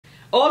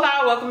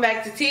Hola, welcome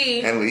back to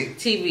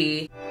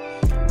T&Leetv.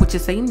 What you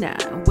say now?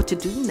 What you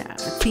do now?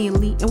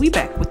 T&Lee, and we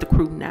back with the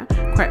crew now.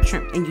 Crab,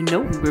 shrimp, and you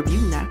know we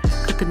review now.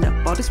 Cooking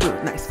up all this real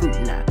nice food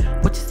now.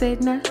 What you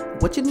said now?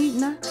 What you need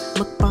now?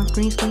 Look on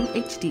screen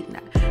HD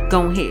now.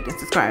 Go ahead and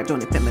subscribe, join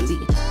the family.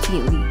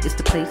 T&Lee is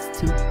the place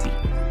to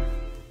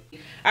be.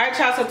 Alright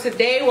y'all, so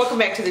today, welcome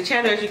back to the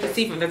channel. As you can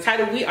see from the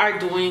title, we are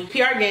doing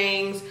PR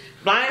Gang's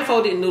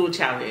Blindfolded Noodle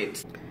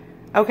Challenge.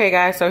 Okay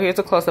guys, so here's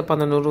a close-up on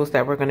the noodles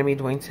that we're going to be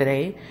doing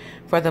today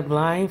for the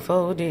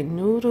Blindfolded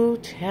Noodle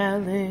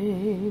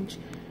Challenge.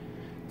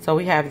 So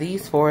we have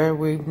these four.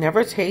 We've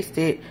never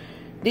tasted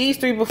these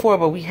three before,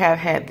 but we have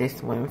had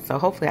this one. So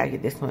hopefully I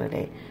get this one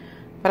today.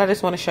 But I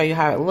just want to show you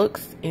how it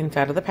looks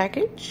inside of the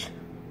package.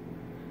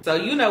 So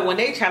you know, when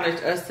they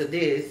challenged us to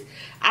this,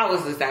 I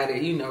was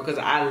excited, you know, because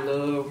I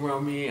love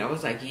ramen. I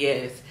was like,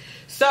 yes.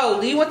 So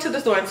Lee went to the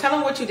store and tell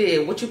them what you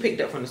did, what you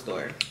picked up from the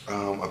store.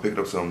 I picked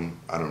up some,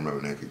 I don't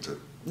remember the name.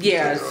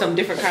 Yeah, some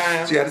different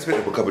kinds. So yeah, I just picked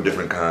up a couple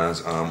different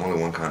kinds. Only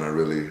one kind I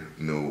really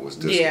knew was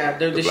this. Yeah,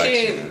 the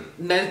Shin.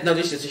 No,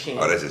 this is the Shin.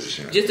 Oh, that's just the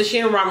Shin. Just the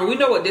Shin ramen. We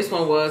know what this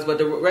one was, but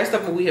the rest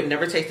of them we have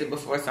never tasted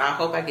before, so I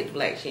hope I get the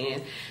black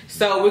Shin.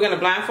 So we're going to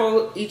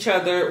blindfold each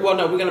other. Well,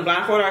 no, we're going to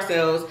blindfold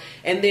ourselves.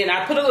 And then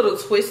I put a little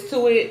twist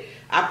to it.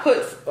 I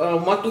put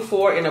 1 through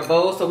 4 in a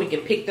bowl so we can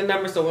pick the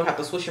numbers, so we don't have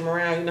to swish them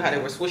around. You know how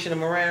they were swishing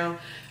them around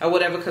or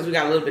whatever, because we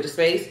got a little bit of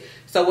space.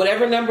 So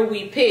whatever number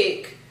we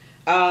pick,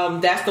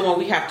 that's the one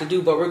we have to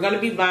do. But we're going to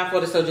be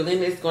blindfolded, so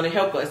Jelena is going to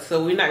help us.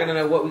 So we're not going to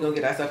know what we're going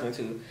to get ourselves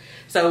into.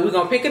 So we're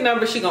going to pick a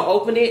number. She's going to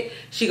open it.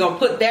 She's going to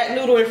put that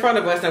noodle in front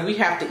of us, and we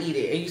have to eat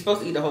it. And you're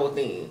supposed to eat the whole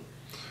thing.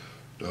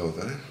 The whole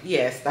thing?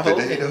 Yes, the whole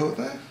thing. Did they eat the whole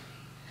thing?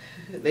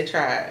 They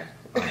tried.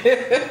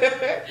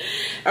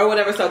 Or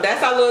whatever. So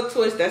that's our little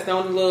twist. That's the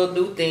only little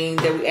new thing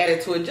that we added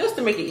to it, just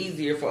to make it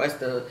easier for us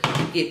to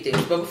get this.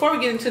 But before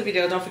we get into the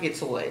video, don't forget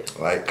to what?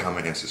 Like,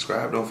 comment, and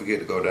subscribe. Don't forget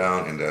to go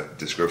down in the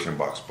description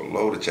box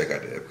below to check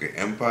out the Epic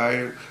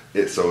Empire.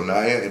 It's so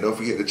Nyiah. And don't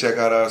forget to check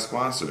out our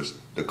sponsors.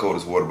 The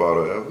coldest water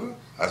bottle ever.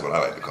 That's what I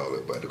like to call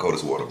it, but the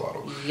coldest water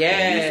bottle.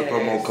 Yes. Use the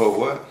promo code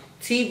what?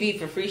 TV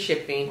for free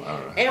shipping.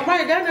 Right. And while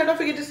you're down there, don't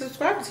forget to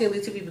subscribe to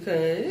T&Leetv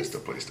because it's the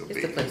place to be.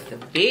 It's the place to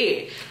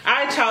be.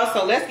 Alright y'all,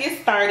 so let's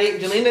get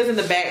started. Jelena's in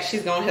the back.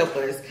 She's going to help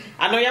us.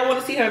 I know y'all want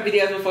to see her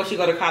videos before she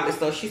go to college,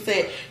 so she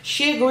said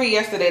she agreed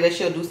yesterday that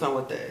she'll do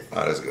something with us.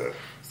 Oh, that's good.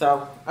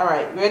 So,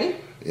 alright, ready?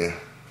 Yeah.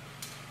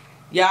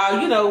 Y'all,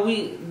 you know,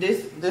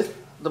 this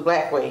the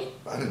black way.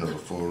 I didn't know the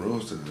full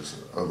rules to this.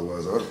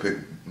 Otherwise, I would have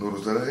picked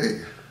noodles that I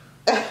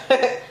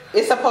ate.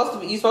 It's supposed to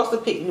be, you're supposed to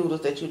pick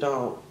noodles that you've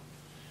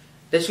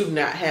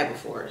not had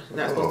before. It's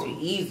not supposed to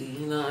be easy,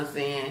 you know what I'm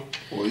saying?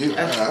 Well,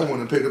 yeah, I wouldn't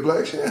have picked the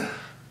black Shin.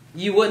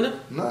 You wouldn't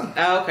have? No.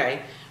 Oh,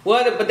 okay.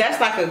 Well, but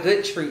that's like a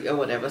good treat or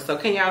whatever. So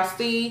can y'all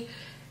see?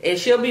 And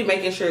she'll be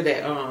making sure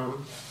that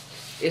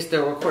it's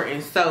still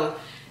recording. So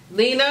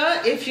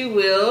Lena, if you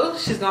will,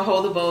 she's gonna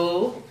hold the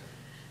bowl.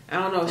 I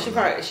don't know. She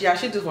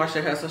just washed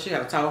her hair, so she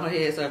got a towel on her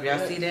head. So if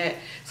y'all see that,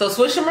 so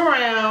switch them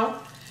around,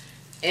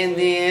 and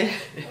then.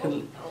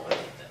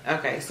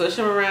 Okay, switch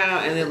them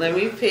around, and then let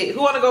me pick.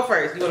 Who want to go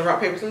first? You want to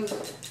rock, paper,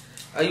 scissors?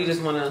 Or you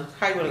just want to,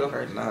 how you want to go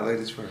first? Nah,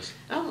 ladies first.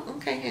 Oh,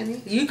 okay,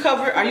 honey. You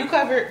covered? Are you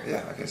covered?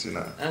 Yeah, I can't see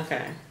nothing.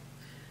 Okay.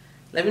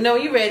 Let me know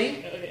when you're ready.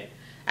 Okay.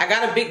 I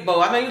got a big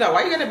bowl. I know you're like,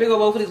 why you got a big old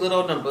bowl for these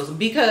little numbers?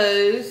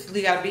 Because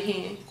Lee got a big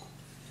hand.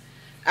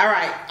 All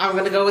right, I'm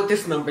going to go with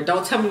this number.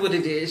 Don't tell me what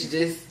it is.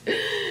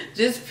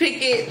 Just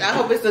pick it. I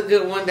hope it's a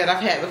good one that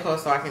I've had before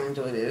so I can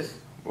enjoy this.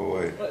 But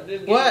wait.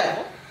 What?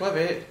 What,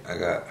 babe? I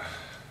got...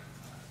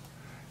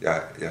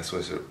 Yeah,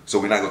 switch it. So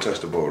we're not gonna touch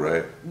the bowl,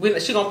 right?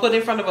 She gonna put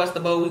in front of us the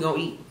bowl we gonna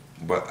eat.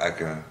 But I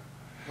can.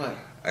 What?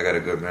 I got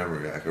a good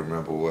memory. I can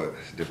remember what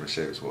different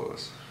shapes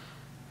was.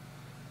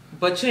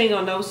 But you ain't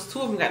gonna know. 2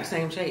 of them got the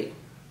same shape.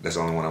 That's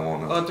the only one I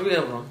won't know. Or 3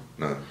 of them.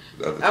 No.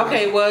 The other 2.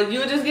 Okay, well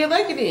you'll just get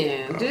lucky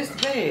then.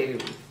 Just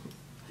babe.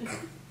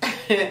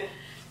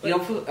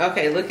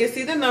 Okay, look and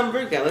see the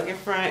number. Gotta look in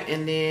front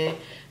and then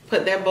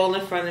put that bowl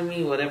in front of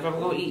me. Whatever I'm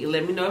gonna eat.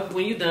 Let me know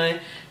when you're done.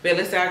 But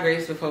let's say our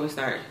grace before we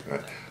start. All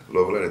right.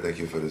 Lord, thank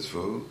you for this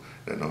food.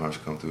 That no harm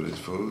should come through this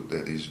food.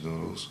 That these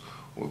noodles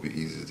will be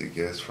easy to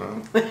guess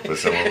from for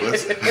some of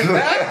us.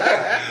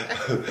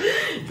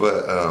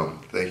 But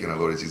thank you, in our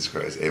Lord Jesus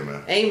Christ.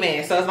 Amen.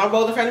 Amen. So is my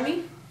bowl in front of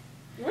me?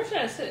 Where should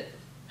I sit?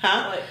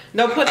 Huh?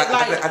 No, put it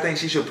like. I think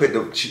she should pick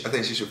I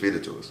think she should feed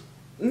it to us.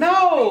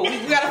 No, we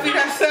gotta feed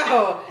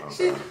ourselves.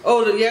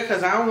 Okay. Yeah,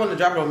 because I don't want to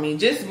drop it on me.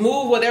 Just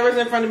move whatever's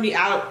in front of me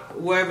out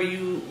wherever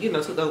you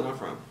took the other one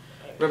from.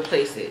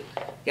 Replace it.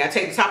 You gotta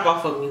take the top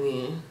off of me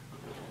then.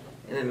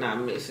 And then not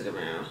mix it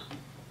around.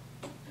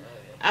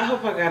 I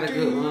hope I got a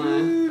good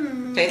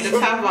one. Take the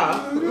top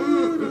off.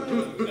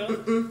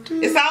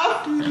 It's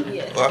off?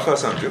 Yeah. Oh, I felt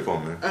something drip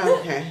on me.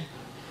 Okay.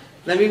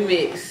 Let me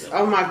mix.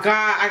 Oh my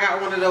God, I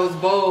got one of those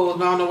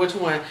bowls. I don't know which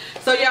one.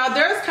 So y'all,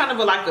 there's kind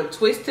of like a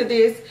twist to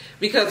this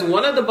because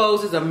one of the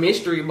bowls is a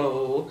mystery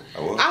bowl.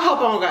 Oh, I hope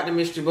I don't got the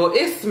mystery bowl.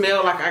 It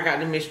smelled like I got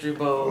the mystery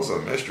bowl. What's a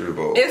mystery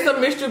bowl? It's a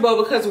mystery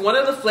bowl because one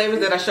of the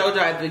flavors that I showed y'all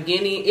at the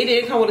beginning, it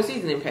didn't come with a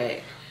seasoning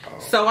pack.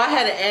 So I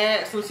had to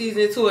add some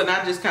seasoning to it, and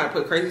I just kind of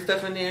put crazy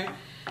stuff in there.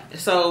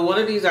 So one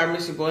of these are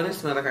mystery bowl, and it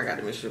smells like I got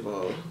the mystery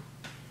bowl.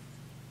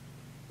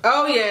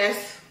 Oh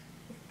yes.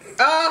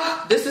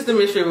 Oh, this is the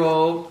mystery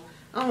bowl.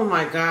 Oh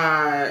my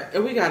god.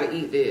 And we gotta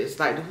eat this.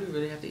 Like, do we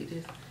really have to eat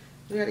this?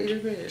 We gotta eat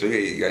this bread. So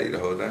you gotta eat the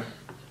whole thing?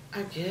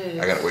 I guess.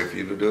 I gotta wait for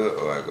you to do it,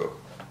 or I go?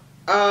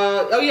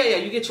 Oh yeah,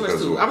 you get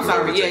yours too. I'm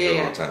sorry.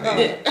 Yeah. Time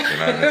to eat, and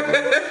I never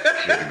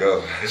get to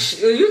go.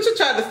 You should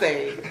try to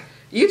say.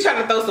 You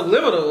trying to throw some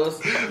liminals.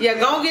 Yeah,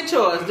 go and get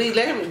yours.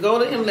 Let him go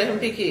to him. Let him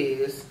pick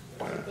his.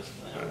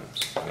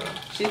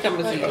 She's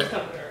coming to you.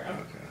 Okay.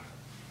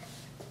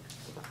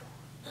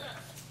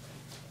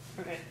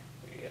 Okay.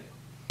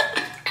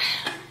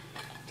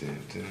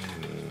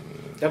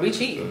 Don't be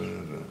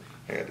cheating.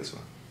 I got this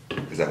one.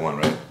 Is that one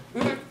right?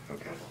 Mm-hmm.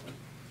 Okay.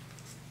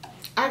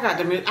 I got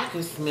the. I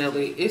can smell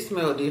it. It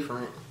smells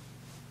different.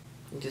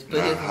 Just put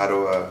it. How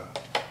do I?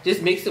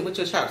 Just mix it with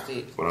your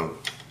chopsticks. What on?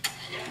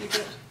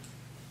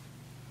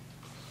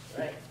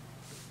 Right.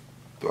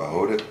 Do I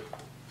hold it?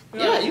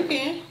 Yeah, you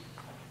can.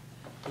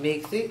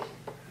 Mix it. You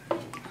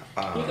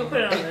can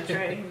put it on the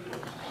tray.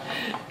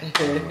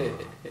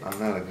 I'm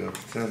not a good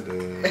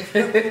pretender.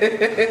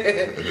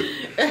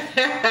 I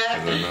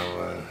don't know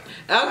why.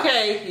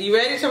 Okay, you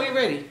ready? Show me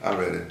ready. I'm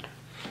ready.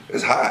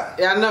 It's hot.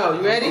 Yeah, I know.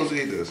 You ready? I'm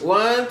supposed to eat this.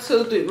 1,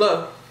 2, 3.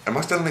 Look. Am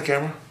I still in the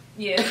camera?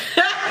 Yeah.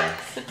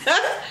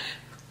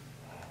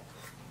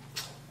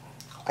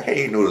 I can't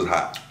eat noodles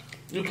hot.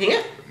 You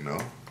can't? No.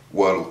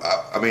 Well,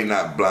 I mean,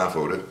 not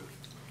blindfolded.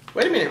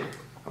 Wait a minute.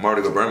 I'm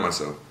already gonna burn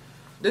myself.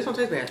 This don't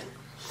taste bad.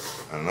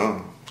 I don't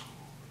know.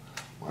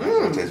 Well, it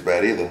don't taste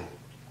bad either.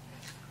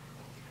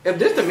 If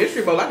this the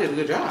mystery bowl, I did a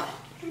good job.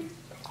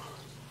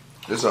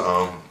 This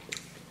my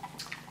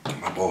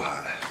bowl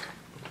hot.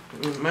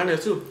 Mine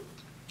is too.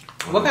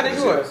 What kind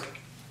is yours?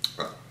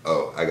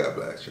 Oh, I got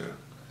black shrimp.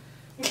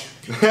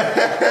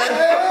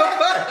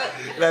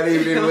 Not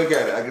even need to look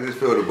at it. I can just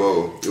feel the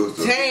bowl. It was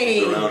the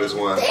roundest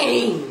one.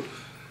 Dang.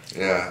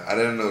 Yeah, I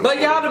didn't know. But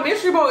y'all, the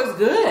mystery bowl is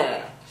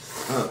good.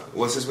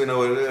 Well, since we know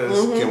what it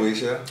is, can we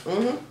share?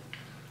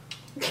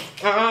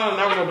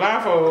 Not with a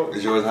blindfold.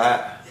 Is yours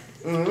hot?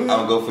 I'm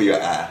gonna go for your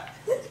eye.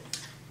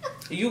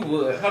 You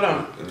would. Hold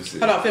on. Let me see.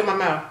 Hold on, feel my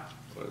mouth.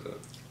 What is that?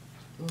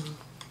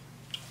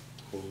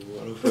 Oh,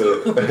 I don't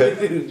feel it.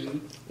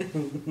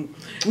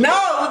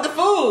 No, with the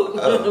food.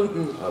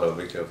 Hold on,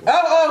 be careful.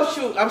 Oh,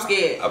 shoot. I'm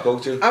scared. I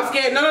poked you? I'm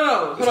scared.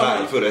 No. Hold It's on. hot.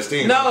 You feel that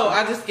steam? No,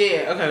 I just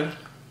scared. Okay.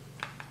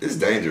 It's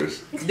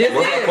dangerous. This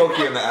What if I is. poke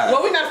you in the eye?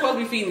 Well, we're not supposed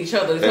to be feeding each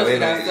other. It's supposed to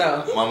be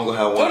ourselves. Mama gonna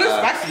have Oh, one that's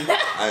eye.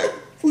 spicy.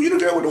 Who you the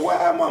girl with the white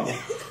eye, mama?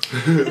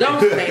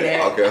 Don't say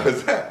that. Okay,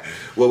 what's that?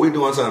 Well, we're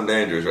doing something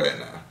dangerous right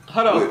now.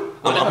 Hold on.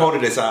 I'm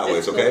holding it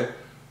sideways, okay?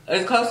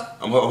 It's close?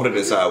 I'm holding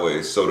it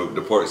sideways so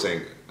the pork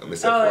ain't. Let me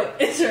say pork.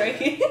 It's right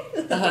here.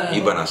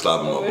 You better not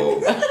slap in my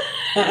bowl.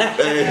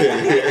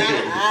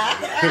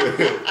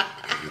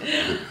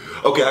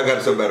 Okay, I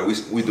got something better.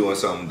 We doing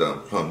something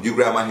dumb. You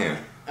grab my hand.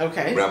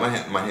 Okay. Grab my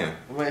hand.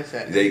 Wait a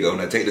second. There you go.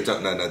 Now take the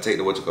take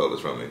the whatchamacallits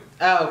from me.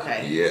 Oh,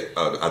 okay. Yeah,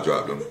 I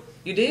dropped them.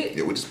 You did?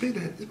 Yeah, we just split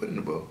that. Just put it in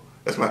the bowl.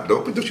 That's my.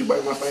 Don't you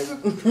bite my finger?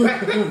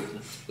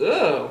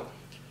 Ew.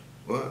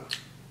 What?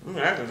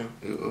 Ew.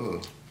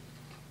 Ew.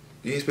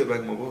 You ain't spit back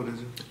in my bowl, did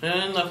you?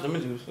 Nothing. Let me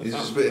do You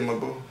just spit in my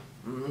bowl?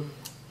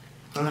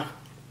 Huh?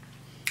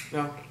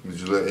 No. Did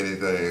you let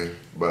anything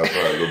by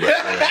fire go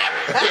back there?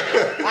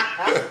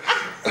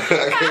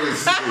 I can't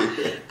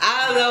see.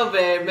 I don't know,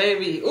 man.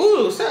 Maybe.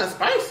 Ooh, something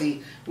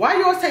spicy. Why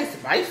yours taste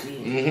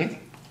spicy?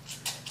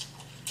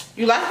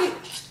 You like it?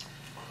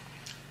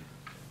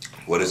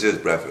 Well, this is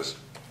breakfast.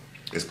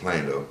 It's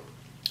plain though,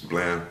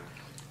 bland.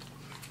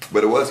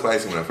 But it was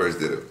spicy when I first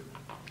did it.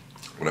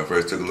 When I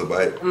first took a little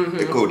bite,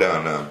 it cooled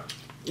down now.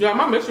 Yeah,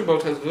 my mystery bowl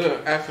tastes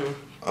good, actually.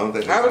 I don't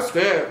think I was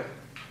scared.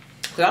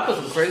 Because I put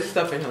some crazy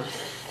stuff in here.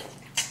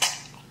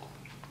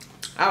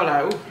 I was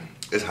like, ooh.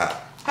 It's hot.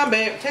 How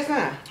bad? Taste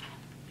mine.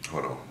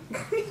 Hold on.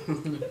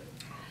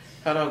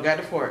 Hold on, got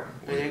the fork.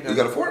 There you go. You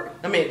got a fork?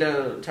 I mean,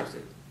 the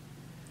chopstick.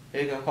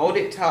 There you go. Hold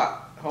it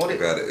top. Hold I it.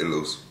 got it. It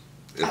loose.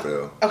 It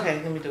fell.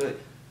 Okay, let me do it.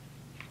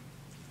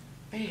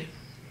 Bam.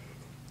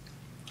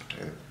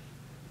 Okay.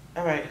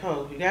 All right,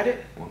 hold. You got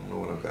it? I don't know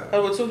what I got.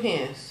 Oh, with 2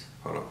 hands.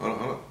 Hold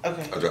on.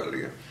 Okay. I dropped it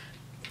again.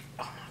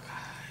 Oh my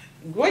God.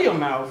 Where your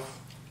mouth?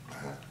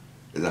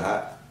 Is it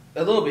hot?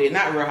 A little bit,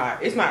 not real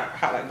hot. It's not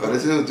hot like that. Oh,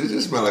 this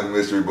just smell like a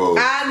mystery bowl.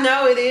 I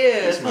know it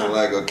It is. smell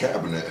like a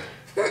cabinet.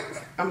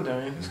 I'm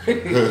done.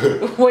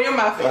 Where your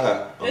mouth is?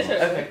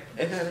 Okay.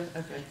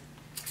 Okay.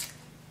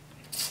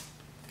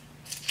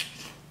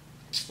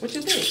 What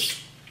you think?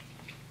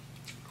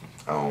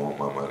 I don't want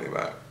my money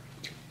back.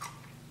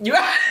 You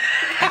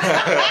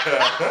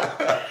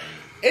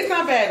It's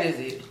not bad, is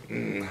it?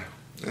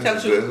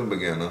 It's a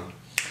beginner.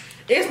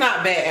 It's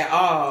not bad at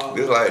all.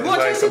 It's like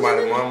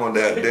somebody's mama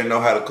that didn't know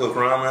how to cook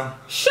ramen.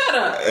 Shut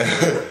up.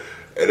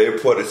 And they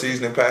put a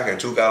seasoning pack in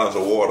 2 gallons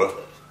of water.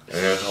 And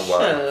that's how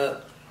Shut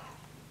up.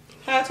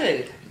 How I tell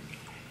you?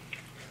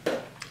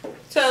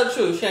 Tell the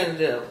truth, Shannon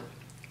Devil.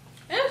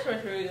 It tastes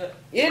pretty good.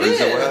 It is.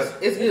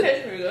 It's good. It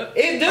tastes pretty good.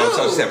 It do. Oh,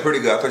 so she said pretty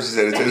good. I thought she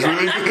said it tastes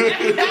really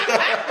good.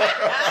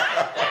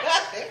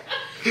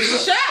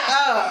 Shut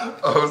up.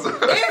 Oh,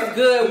 sorry. It's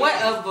good.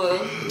 Whatever.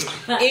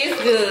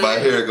 It's good. My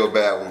hair go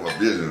bad with my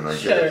vision, I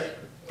guess. Sure.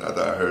 I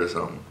thought I heard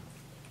something.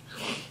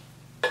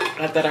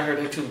 I thought I heard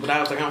that too, but I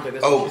was like, I don't think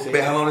that's Oh, what you man,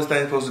 said. how long this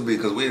thing supposed to be?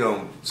 Because we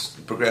don't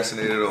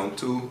procrastinate it on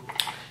 2.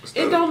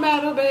 It don't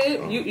matter,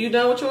 babe. You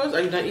done with yours?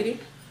 Are you done eating?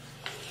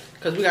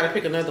 Because we got to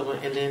pick another one,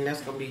 and then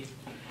that's going to be...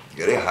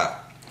 Yeah, they're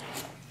hot.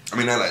 I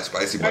mean, not like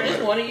spicy, Or but just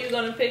like... one of you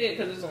gonna pick it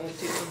because it's only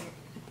 2.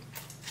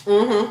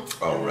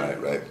 Mm-hmm. Oh,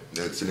 right.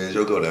 So then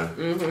you'll go down.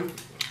 Mm-hmm.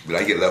 But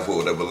I get left with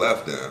whatever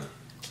left then.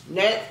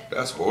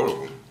 That's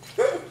horrible.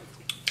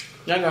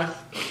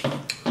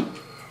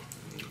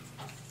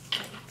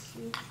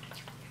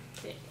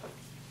 Okay.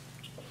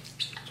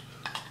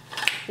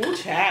 Ooh,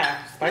 child.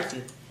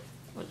 Spicy.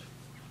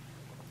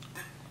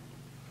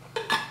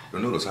 The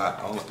noodles hot.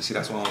 I don't, see,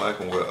 that's why I don't like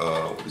them with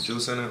the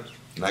juice in it.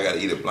 And I gotta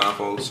eat it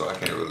blindfold, so I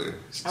can't really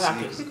see. I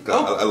like it.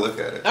 I look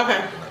at it.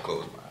 Okay. And I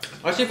close my eyes.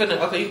 Oh, she finna...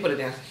 Okay, you put it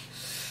down.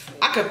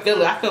 I can feel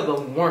it. I feel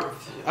the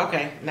warmth.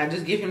 Okay. Now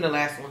just give him the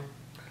last one.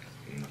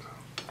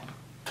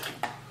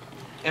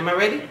 Am I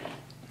ready?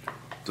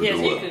 To Yes,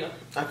 do you what? can.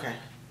 Okay.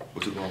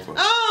 What you going for?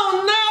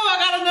 Oh, no. I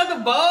got another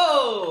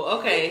bowl.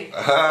 Okay.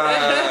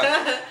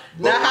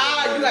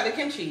 Nah, you got the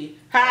kimchi.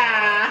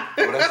 Ha.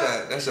 Oh,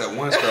 that's that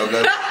one stuff.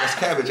 That's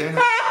cabbage, ain't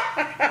it?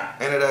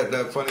 Ain't it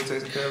that funny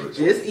tasting cabbage?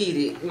 Just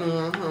eat it.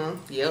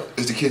 Mm-hmm. Yep.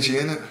 Is the kimchi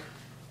in it?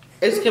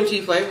 It's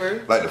kimchi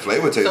flavor. Like the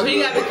flavor tastes So he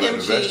good, got the but like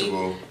kimchi,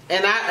 vegetable.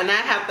 and I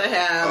have to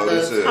have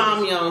this the is-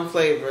 tom yum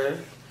flavor.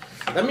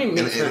 Let me mix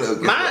And it. guess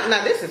Mine, what?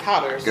 now this is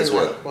hotter. Guess so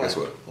what? like, Guess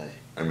what?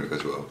 I mean,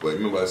 cut you off. But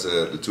remember I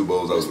said the 2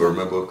 bowls I was going to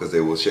remember because they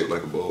were shaped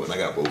like a bowl, and I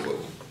got both of them.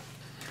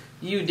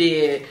 You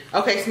did.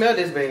 Okay, smell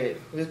this, babe.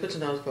 Just put your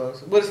nose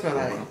close. What it smell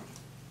like?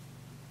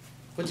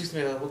 What you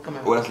smell? What come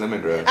out? Oh, that's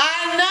lemongrass.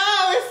 I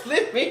know it's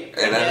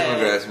lemongrass. And that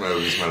lemongrass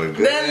smells smelling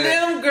good. The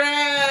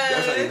lemongrass.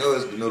 That's how you know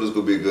the noodles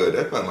gonna be good.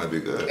 That probably might be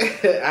good.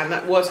 I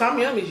know. Well, tom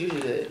yum is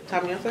usually good.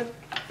 Tom yum flavor.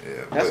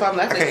 Yeah, That's why I'm I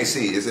laughing. can't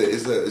see. Is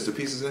the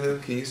pieces in here?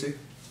 Can you see?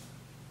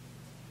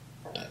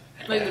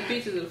 Like the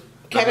pieces of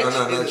Cabbage.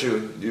 No, not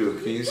you. You.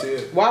 Can you see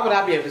it? Why would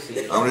I be able to see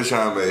it? I'm just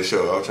trying to make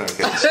sure. I'm trying to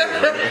catch it.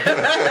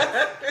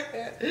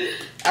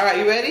 All right,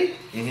 you ready?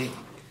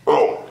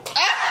 Oh.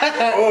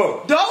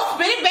 Oh. Don't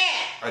spit it back.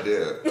 I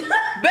did.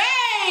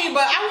 Babe,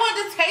 but I want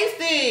to taste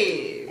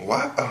it.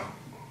 What?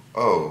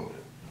 Oh.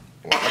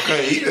 Well, I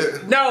couldn't eat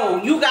it. No,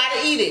 you gotta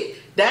eat it.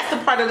 That's the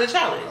part of the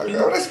challenge. I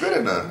gotta spit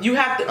it now. You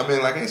have to. I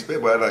mean, like, I ain't spit,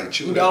 but I like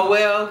chew it. Oh,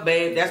 well,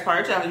 babe, that's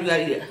part of the challenge. You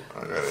gotta eat it. I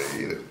gotta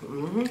eat it.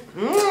 Mm.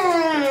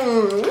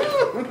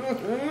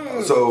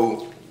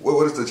 So,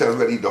 what is the challenge?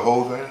 We gotta eat the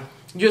whole thing?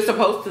 You're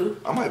supposed to.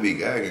 I might be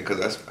gagging because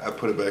I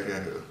put it back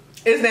in here.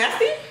 It's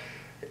nasty?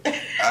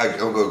 I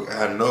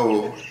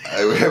know.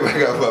 I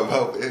got my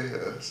mouth in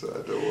here, so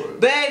I don't want it.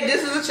 Babe,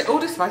 this is a... Oh,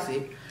 this is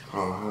spicy.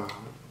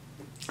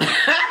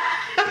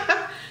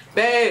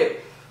 Babe.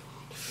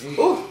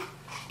 Ooh.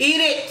 Eat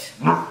it.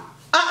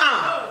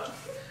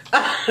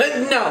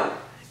 No.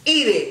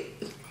 Eat it.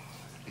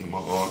 You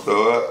might want to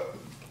throw it.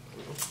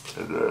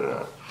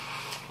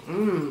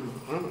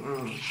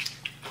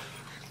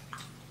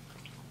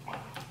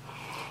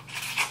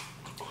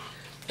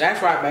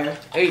 That's right, babe.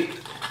 Eat.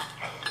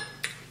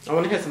 I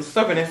want to hear some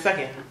stuff in a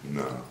second.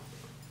 No,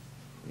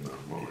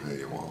 I'm over here.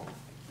 You won't.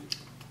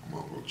 I'm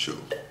gonna go chew.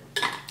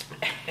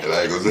 And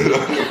I ain't gonna say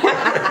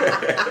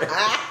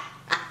that.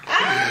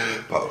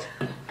 Pause.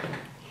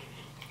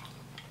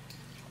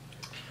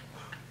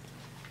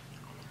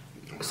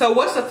 So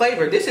what's the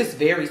flavor? This is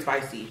very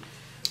spicy.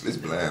 It's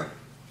bland.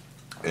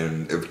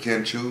 And if you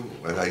can't chew,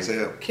 like how you say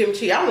it.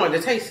 Kimchi. I wanted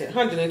to taste it.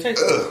 100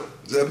 taste it.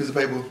 Is that a piece of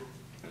paper?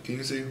 Can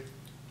you see?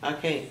 I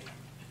can't.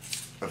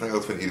 I think I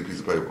was finna eat a piece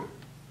of paper.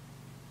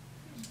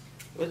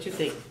 What you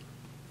think?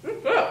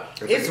 yeah.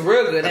 It's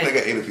real good, I ain't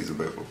think it? I ate a piece of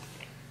paper.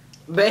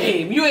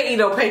 Babe, you ain't eat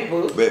no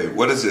paper. Baby,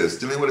 what is this?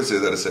 Tell me what it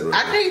says that it said right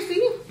I now. can't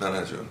see. No,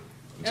 not you.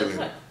 It's Tell me.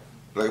 like,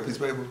 Like a piece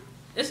of paper?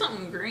 it's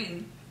something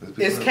green. Is it a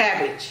piece It's of-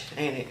 cabbage,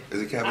 ain't it?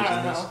 Is it cabbage I don't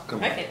in this? know.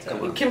 Come I on. can't tell.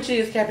 Come on. Kimchi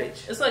is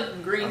cabbage. It's like a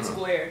green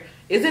square.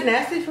 Is it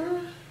nasty for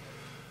real?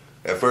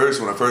 At first,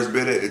 when I first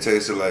bit it, it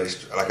tasted like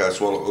I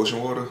swallowed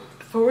ocean water.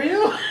 For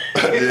real?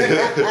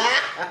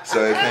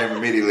 So it came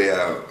immediately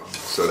out.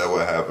 So that's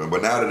what happened.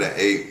 But now that I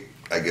ate,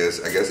 I guess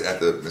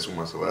after mixing with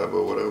my saliva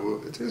or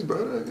whatever, it tastes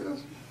better, I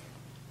guess.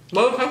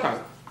 What was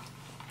it?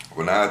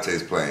 Well, now it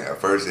tastes plain. At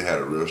first, it had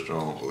a real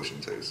strong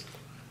ocean taste.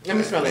 Let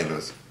me smell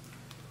it.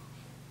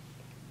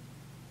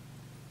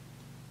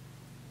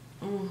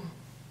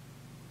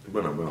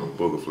 But I'm a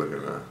booger flicker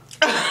now.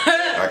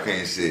 I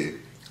can't see.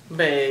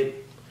 Babe.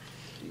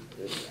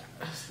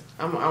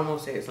 I'm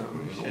almost saying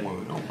something. I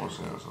almost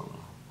said something.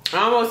 I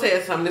almost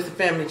said something. This is a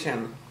family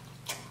channel.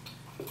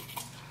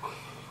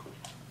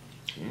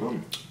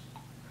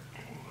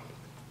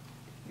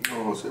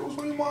 No, say what's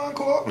on your mind,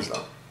 Clark? What's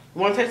up?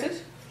 Want to taste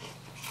this?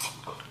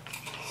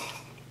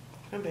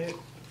 I'm bad.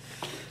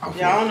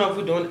 Yeah, I don't know if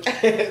we're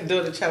doing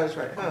doing the challenge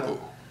right, huh?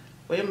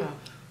 Where your mouth?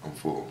 I'm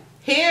full.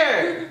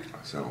 Here. I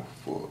said I'm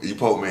full. You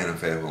poked me in the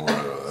face with one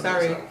of those.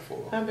 Sorry. I'm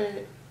full. My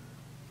bad.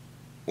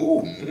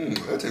 Ooh,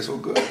 that tastes so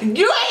good.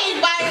 You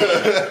ain't biting.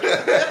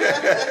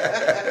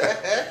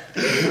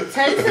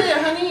 Taste it,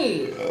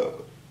 honey.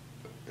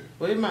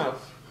 Where your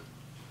mouth?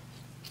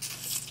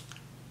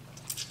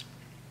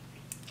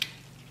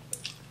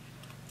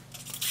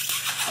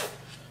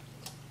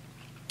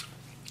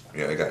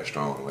 Yeah, it got a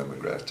strong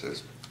lemongrass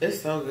taste.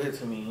 It's so good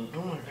to me.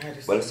 Oh my god,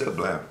 But it's still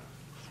bland.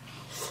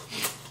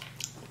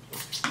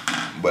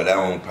 But that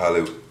one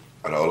probably,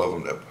 out of all of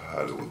them, that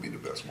probably would be the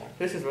best one.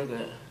 This is real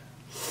good.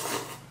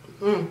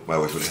 I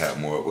wish we'd have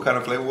more. What kind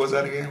of flavor was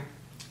that again?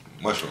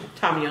 Mushroom.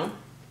 Tom Yum.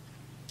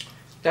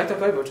 That's the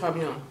flavor, Tom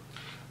Yum.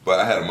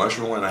 But I had a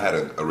mushroom one, I had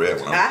a red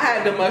one. I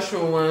had the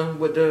mushroom one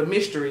with the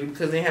mystery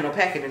because they had no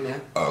packet in there.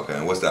 Oh, okay,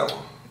 and what's that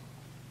one?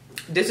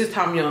 This is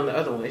Tom Yum, the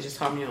other one. It's just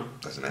Tom Yum.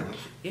 That's the name of it?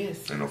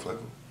 Yes. Ain't no flavor?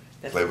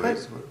 That's Flavor the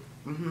is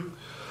flavor.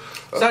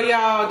 So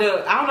y'all, I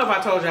don't know if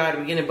I told y'all at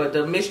the beginning, but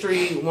the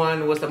mystery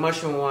one was the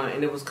mushroom one,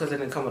 and it was because it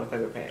didn't come with a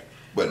flavor pack.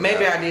 But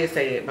maybe I did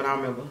say it, but I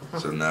don't remember.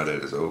 So now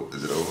that it's over,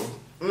 is it over?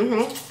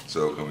 Mm-hmm.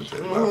 So come and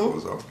take my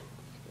clothes off.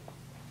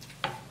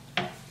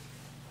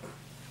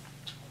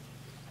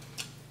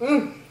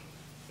 Oh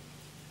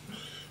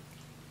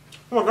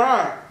my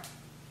god.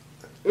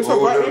 It's so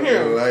bright in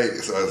here. The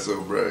lights are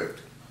so bright.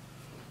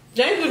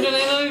 Thank you,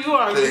 Janina. You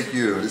are. Thank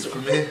you. This is for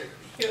me.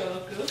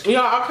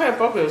 Yeah, I can't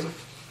focus.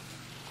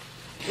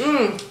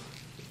 I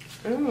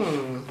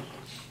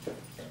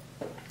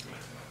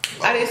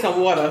need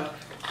some water.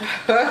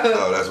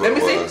 Oh, that's what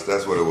Let it me was.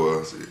 That's what it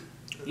was.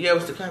 Yeah, it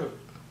was the cabbage.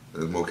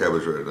 There's more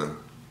cabbage right now.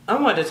 I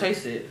wanted to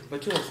taste it,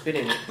 but you don't spit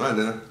in it. I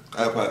didn't.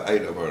 I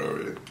ate that part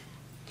already.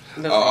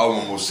 No. I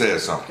almost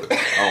said something.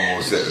 I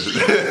almost said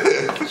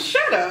it.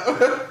 Shut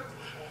up.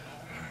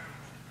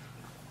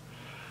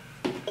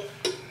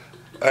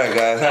 Alright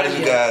guys, how did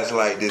you guys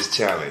like this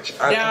challenge?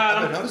 I've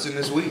Yeah. been noticing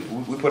this week,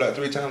 we put out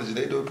 3 challenges,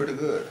 they do it pretty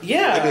good.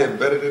 Yeah. They did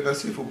better than the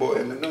seafood bowl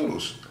and the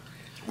noodles.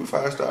 We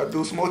finally started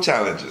doing some more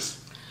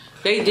challenges.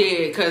 They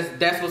did, because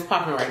that's what's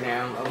popping right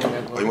now. Or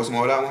whatever. Oh, you want some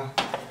more of that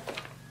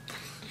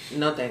one?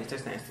 No thanks,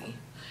 that's nasty.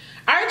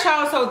 Alright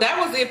y'all, so that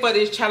was it for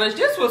this challenge.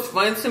 This was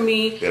fun to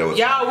me. Yeah,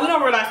 y'all, we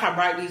don't realize how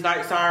bright these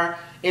lights are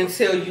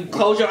until you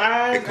close your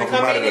eyes. It comes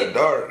from out of the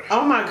dark.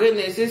 Oh my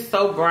goodness, it's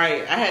so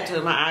bright.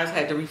 My eyes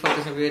had to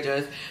refocus and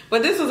readjust.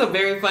 But this was a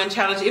very fun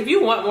challenge. If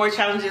you want more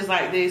challenges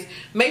like this,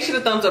 make sure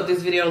to thumbs up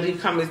this video, leave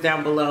comments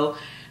down below.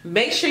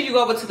 Make sure you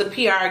go over to the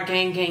PR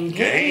gang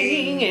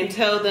and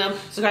tell them,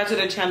 subscribe to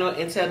their channel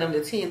and tell them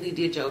the T&Leetv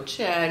did your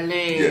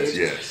challenge.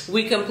 Yes.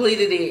 We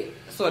completed it,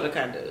 sort of,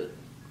 kind of.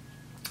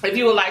 If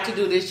you would like to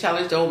do this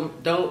challenge,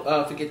 don't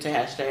forget to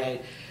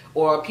hashtag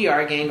or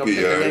PR gang or put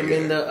them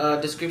in the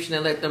description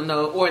and let them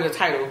know, or in the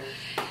title.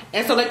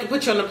 And so they can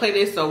put you on the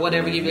playlist or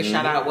whatever, give you a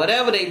shout out,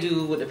 whatever they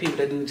do with the people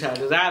that do the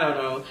challenges. I don't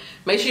know.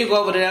 Make sure you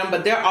go over to them,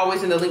 but they're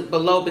always in the link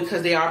below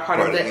because they are part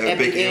of the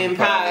Epic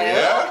Empire.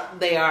 Yeah.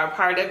 They are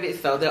part of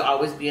it, so they'll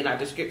always be in our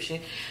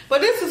description.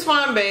 But this is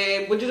fun,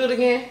 babe. Would you do it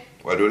again?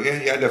 Will I do it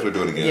again? Yeah, I definitely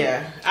do it again.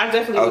 Yeah, I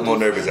definitely I was more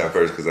nervous at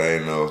first because I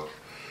didn't know.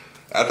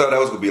 I thought that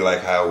was going to be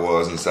like how it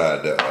was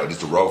inside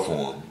just the raw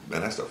form.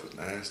 Man, that stuff was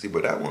nasty,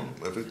 but that one...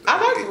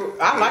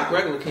 I like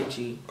regular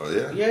kimchi. Oh,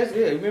 yeah? Yeah, it's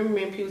good. Remember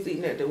me and P was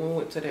eating that when we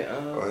went to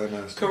that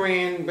nice.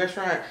 Korean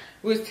restaurant?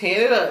 We was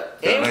tearing it up.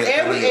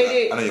 And we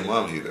ate it. I know your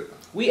mom ate it.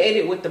 We ate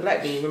it with the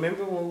black bean.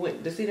 Remember when we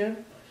went to see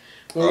them?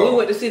 When we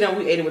went to see them,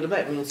 we ate it with the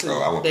black bean too.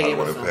 Oh, I probably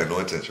would have paid no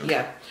attention.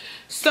 Yeah.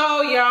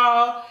 So,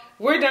 y'all...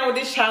 We're done with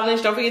this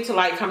challenge. Don't forget to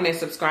like, comment, and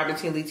subscribe to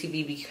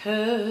T&Leetv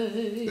because...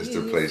 It's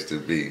the place to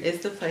be.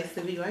 It's the place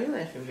to be. Why are you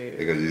laughing, baby?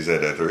 Because you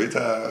said that 3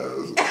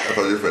 times. I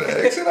thought you were going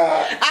to exit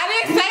out.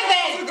 I didn't say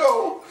that.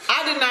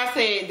 I did not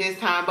say it this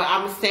time, but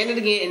I'm saying it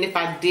again. And if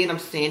I did, I'm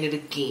saying it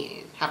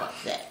again. How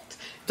about that?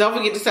 Don't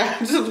forget to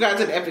subscribe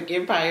to the Epic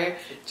Empire.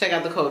 Check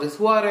out the coldest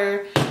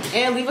water.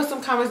 And leave us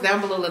some comments down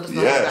below. Let us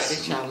know about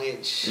this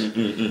challenge.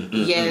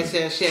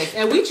 Yes.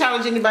 And we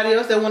challenge anybody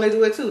else that want to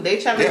do it too. They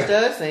challenged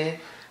us and...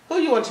 Who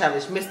you want to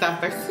challenge? Miss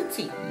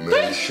Diversity.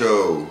 Man,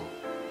 show.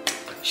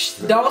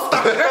 Don't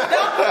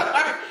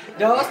start.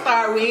 Don't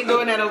start. We ain't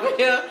doing that over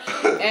here.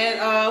 And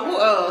who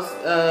else?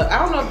 I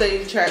don't know if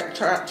they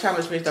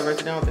challenge Miss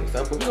Diversity. I don't think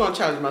so. But we're going to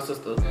challenge my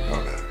sister.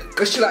 Okay.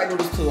 Because she like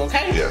noodles too,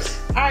 okay?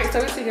 Yes. Alright, so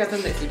we'll see you guys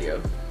in the next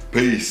video.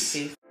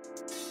 Peace.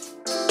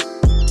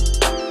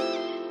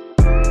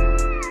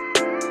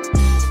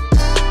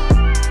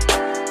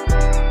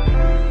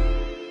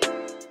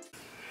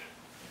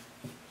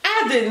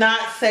 I did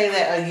not say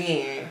that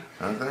again.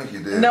 I think you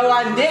did. No,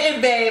 I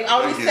didn't, babe.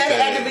 I only said it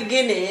at the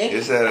beginning.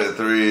 You said it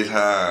 3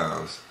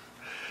 times.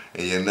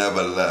 And you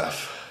never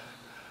left.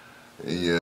 And you